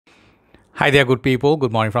Hi there, good people.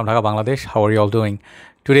 Good morning from Dhaka, Bangladesh. How are you all doing?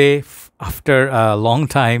 Today, after a long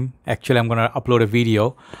time, actually, I'm going to upload a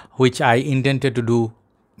video which I intended to do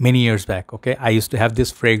many years back. Okay, I used to have this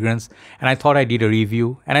fragrance and I thought I did a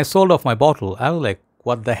review and I sold off my bottle. I was like,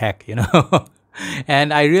 what the heck,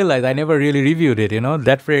 And I realized I never really reviewed it.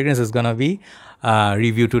 That fragrance is going to be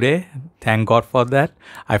reviewed today. Thank God for that.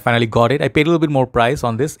 I finally got it. I paid a little bit more price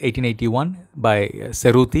on this 1881 by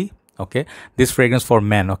Cerruti. Okay, this fragrance for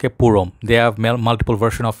men. Okay, Purom. They have multiple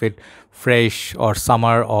version of it, fresh or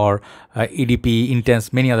summer or EDP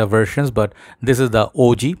intense, many other versions, but this is the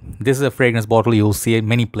OG. This is a fragrance bottle you'll see in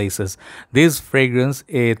many places. This fragrance,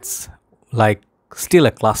 it's like still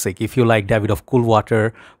a classic. If you like David of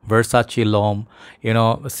Coolwater, Versace L'Homme,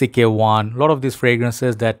 CK1, a lot of these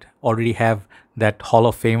fragrances that already have that Hall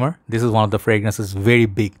of Famer. This is one of the fragrances, very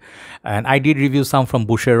big. And I did review some from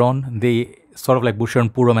Boucheron. They sort of like Boucheron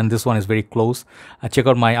Purom, and this one is very close. Check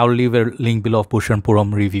out I'll leave a link below of Boucheron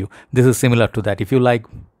Purom review. This is similar to that. If you like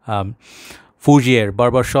Fougère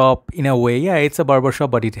barbershop, in a way, yeah, it's a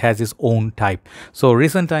barbershop, but it has its own type. So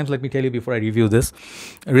recent times, let me tell you before I review this,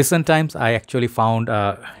 recent times I actually found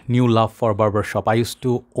a new love for barbershop. I used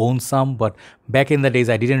to own some, but back in the days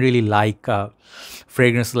I didn't really like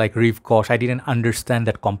fragrances like Rive Gauche. I didn't understand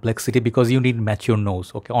that complexity because you need mature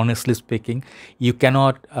nose. Okay, honestly speaking, you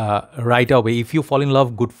cannot right away. If you fall in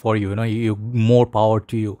love, good for you. You more power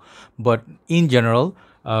to you. But in general,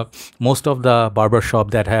 most of the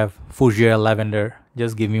barbershop that have Fougère lavender,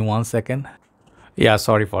 just give me 1 second. Yeah,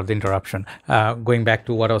 sorry for the interruption. Going back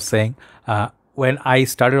to what I was saying, when I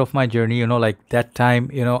started off my journey, like that time,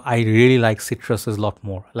 I really like citruses a lot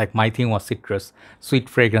more. Like my thing was citrus, sweet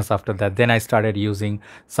fragrance after that. Then I started using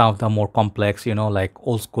some of the more complex, like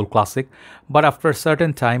old school classic. But after a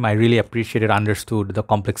certain time, I really understood the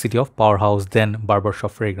complexity of Powerhouse, then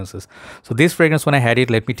barbershop fragrances. So this fragrance, when I had it,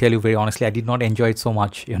 let me tell you very honestly, I did not enjoy it so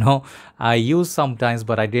much. I used sometimes,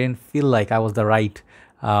 but I didn't feel like I was the right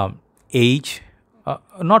age.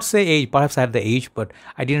 Not say age, perhaps I had the age, but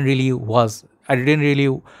I didn't really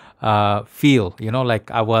feel,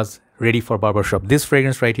 like I was ready for barbershop. This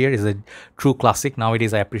fragrance right here is a true classic.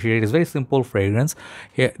 Nowadays, I appreciate it. It's very simple fragrance.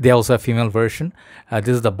 Here, they also have female version. This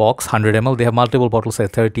is the box, 100 ml. They have multiple bottles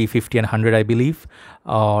at 30, 50, and 100, I believe,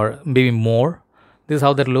 or maybe more. This is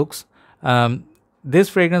how that looks. This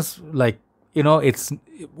fragrance, like, it's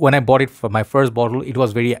when I bought it for my first bottle, it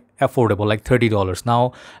was very affordable, like $30.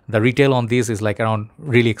 Now the retail on this is like around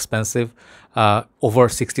really expensive, over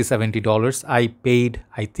 $60, $70. I paid,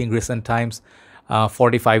 I think recent times,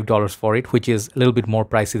 $45 for it, which is a little bit more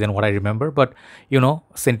pricey than what I remember, but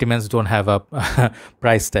sentiments don't have a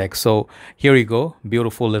price tag. So here you go,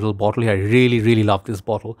 beautiful little bottle here. I really love this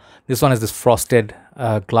bottle. This one is this frosted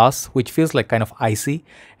glass, which feels like kind of icy,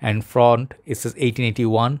 and front it says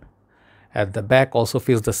 1881. At the back also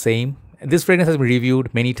feels the same. This fragrance has been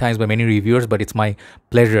reviewed many times by many reviewers, but it's my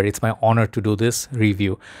pleasure, it's my honor to do this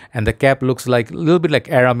review. And the cap looks like a little bit like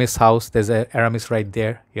Aramis house. There's a Aramis right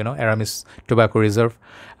there, Aramis Tobacco Reserve.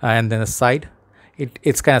 And then the side,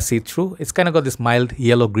 it's kind of see-through. It's kind of got this mild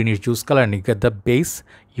yellow greenish juice color, and you get the base,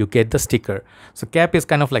 you get the sticker. So cap is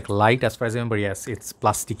kind of like light as far as I remember. Yes, it's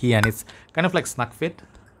plasticky and it's kind of like snug fit.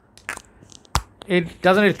 It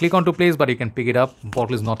doesn't really click onto place, but you can pick it up.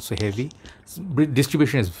 Bottle is not so heavy.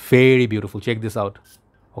 Distribution is very beautiful. Check this out.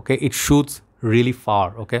 Okay, it shoots really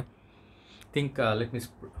far. Okay, I think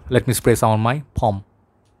let me spray some on my palm.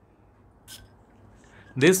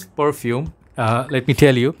 This perfume, let me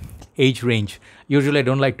tell you, age range. Usually I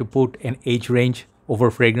don't like to put an age range over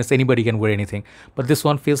fragrance. Anybody can wear anything, but this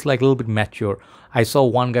one feels like a little bit mature. I saw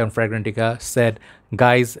one guy on Fragrantica said,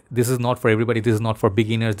 guys, this is not for everybody, this is not for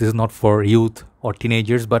beginners, this is not for youth or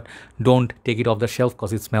teenagers, but don't take it off the shelf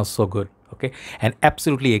because it smells so good. Okay, and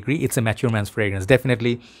absolutely agree, it's a mature man's fragrance.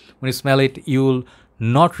 Definitely when you smell it, you'll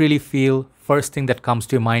not really feel, first thing that comes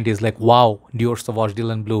to your mind is like, wow, Dior Sauvage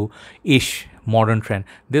Dylan Blue ish modern trend.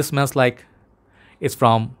 This smells like it's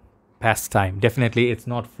from past time. Definitely it's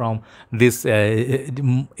not from this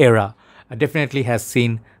era. Definitely has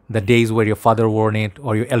seen the days where your father wore it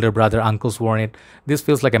or your elder brother, uncles wore it. This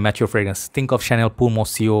feels like a mature fragrance. Think of Chanel Pour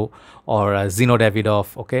Monsieur or Zino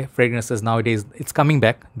Davidoff. Okay, fragrances nowadays, it's coming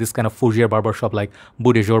back. This kind of Fougère barbershop like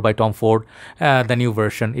Bout de Jour by Tom Ford, the new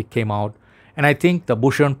version, it came out. And I think the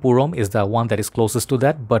Boucheron Purom is the one that is closest to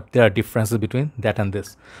that, but there are differences between that and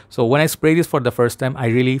this. So when I spray this for the first time, I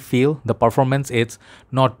really feel the performance, it's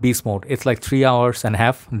not beast mode. It's like 3.5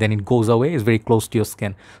 hours, then it goes away. It's very close to your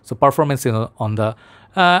skin. So performance is on the,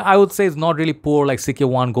 I would say it's not really poor like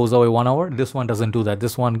CK1 goes away 1 hour. This one doesn't do that.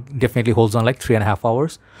 This one definitely holds on like 3.5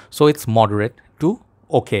 hours. So it's moderate to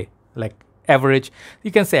okay, like average,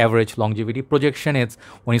 you can say average longevity. Projection, it's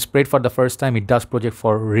when you spray it for the first time, it does project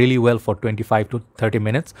for really well for 25 to 30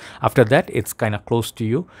 minutes. After that, it's kind of close to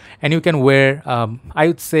you, and you can wear, I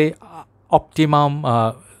would say, optimum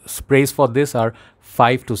sprays for this are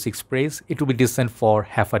 5 to 6 sprays. It will be decent for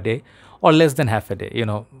half a day or less than half a day.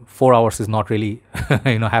 4 hours is not really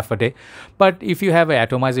half a day, but if you have an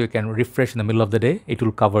atomizer, you can refresh in the middle of the day. It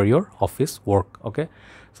will cover your office work. Okay,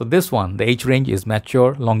 so this one, the age range is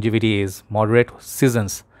mature, longevity is moderate,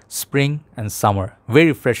 seasons spring and summer, very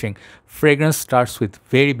refreshing. Fragrance starts with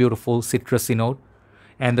very beautiful citrusy note,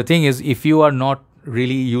 and the thing is, if you are not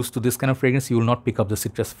really used to this kind of fragrance, you will not pick up the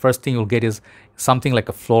citrus. First thing you'll get is something like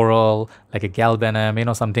a floral, like a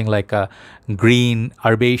galbanum, something like a green,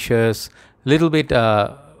 herbaceous, little bit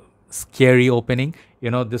scary opening.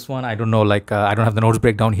 This one, I don't know, like I don't have the notes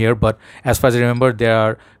breakdown here, but as far as I remember, they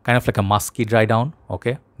are kind of like a musky dry down.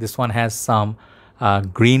 Okay, this one has some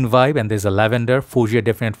green vibe, and there's a lavender, fougere,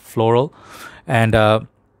 definite floral, and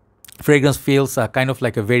fragrance feels kind of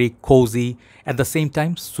like a very cozy, at the same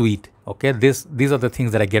time sweet. Okay, these are the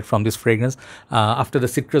things that I get from this fragrance. After the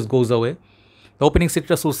citrus goes away, the opening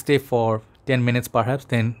citrus will stay for 10 minutes perhaps,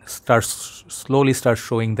 then slowly starts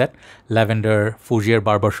showing that lavender, fougere,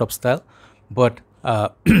 barbershop style. But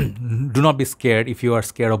do not be scared if you are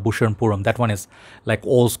scared of Bhushan Puram. That one is like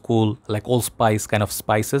old school, like old spice kind of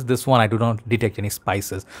spices. This one I do not detect any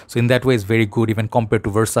spices, so in that way it's very good even compared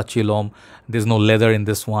to Versace L'Homme. There's no leather in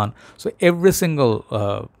this one. So every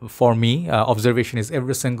single for me observation is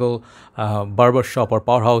every single barbershop or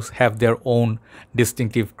powerhouse have their own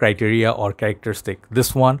distinctive criteria or characteristic.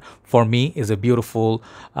 This one for me is a beautiful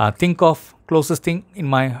think of closest thing in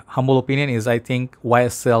my humble opinion is, I think,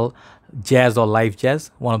 YSL Jazz or Live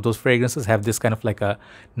Jazz. One of those fragrances have this kind of like a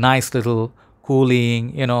nice little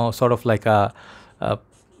cooling, sort of like a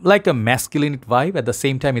masculine vibe. At the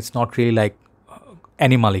same time, it's not really like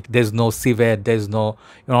animalic. There's no civet, there's no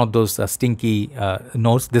those stinky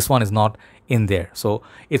notes. This one is not in there, so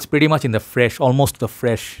it's pretty much in the fresh, almost the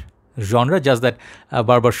fresh genre, just that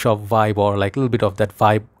barbershop vibe or like a little bit of that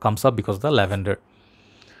vibe comes up because of the lavender.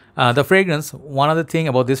 The fragrance, one other thing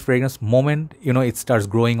about this fragrance, moment it starts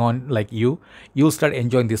growing on, like you'll start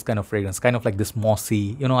enjoying this kind of fragrance, kind of like this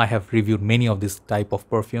mossy. I have reviewed many of this type of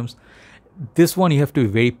perfumes. This one, you have to be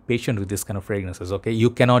very patient with this kind of fragrances. Okay, you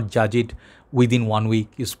cannot judge it within 1 week.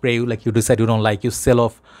 You spray, like you decide you don't like, you sell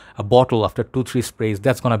off a bottle after 2-3 sprays.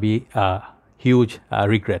 That's gonna be a huge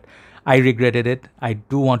regret. I regretted it. I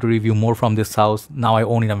do want to review more from this house. Now I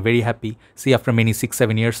own it. I'm very happy. See, after many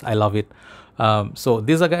 6-7 years, I love it. So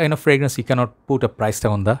these are kind of fragrance you cannot put a price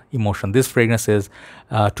tag on the emotion. This fragrance is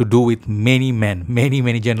to do with many men,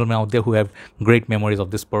 many gentlemen out there who have great memories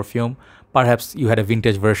of this perfume. Perhaps you had a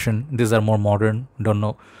vintage version. These are more modern, don't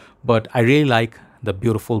know. But I really like the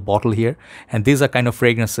beautiful bottle here, and these are kind of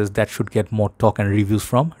fragrances that should get more talk and reviews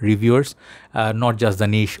from reviewers, not just the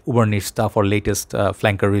niche, uber niche stuff or latest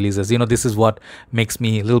flanker releases. This is what makes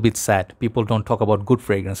me a little bit sad. People don't talk about good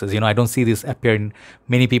fragrances. I don't see this appear in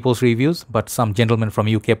many people's reviews, but some gentlemen from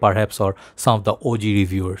UK perhaps, or some of the OG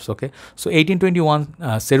reviewers. Okay, so 1821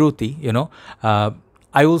 Cerruti,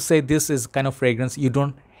 I will say this is kind of fragrance you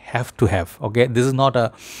don't have to have. Okay, this is not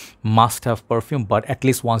a must have perfume, but at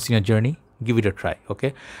least once in your journey, give it a try.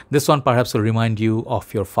 Okay, this one perhaps will remind you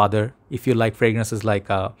of your father. If you like fragrances like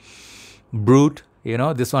Brut,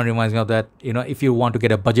 this one reminds me of that. If you want to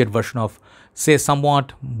get a budget version of, say,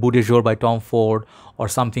 somewhat Bout de Jour by Tom Ford, or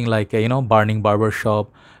something like Burning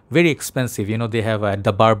Barbershop, very expensive. They have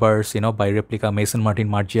the Barbers, by Replica, Maison Martin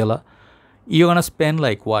Margiela. You're gonna spend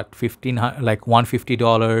like what,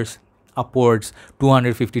 $150 upwards,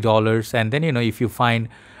 $250, and then if you find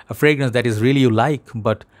a fragrance that is really you like,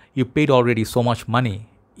 but you paid already so much money,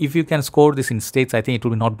 if you can score this in States, I think it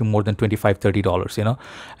will not be more than $25-30,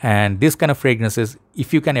 and this kind of fragrances,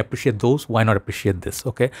 if you can appreciate those, why not appreciate this?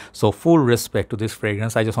 Okay, so full respect to this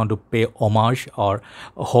fragrance. I just want to pay homage,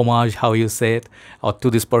 how you say it, or to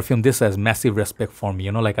this perfume. This has massive respect for me.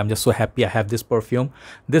 Like, I'm just so happy I have this perfume.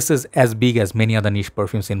 This is as big as many other niche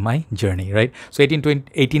perfumes in my journey, right? So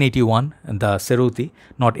 1881, the Cerruti,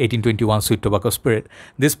 not 1821 Sweet Tobacco Spirit.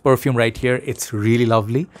 This perfume right here, it's really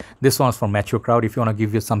lovely. This one's for mature crowd. If you want to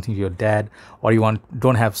give something to your dad, or you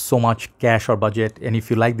don't have so much cash or budget, and if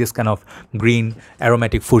you like this kind of green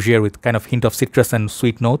aromatic fougere with kind of hint of citrus and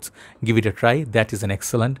sweet notes, give it a try. That is an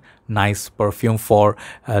excellent, nice perfume for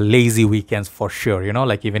lazy weekends for sure.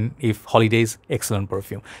 Like even if holidays, excellent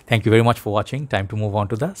perfume. Thank you very much for watching. Time to move on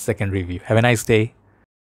to the second review. Have a nice day.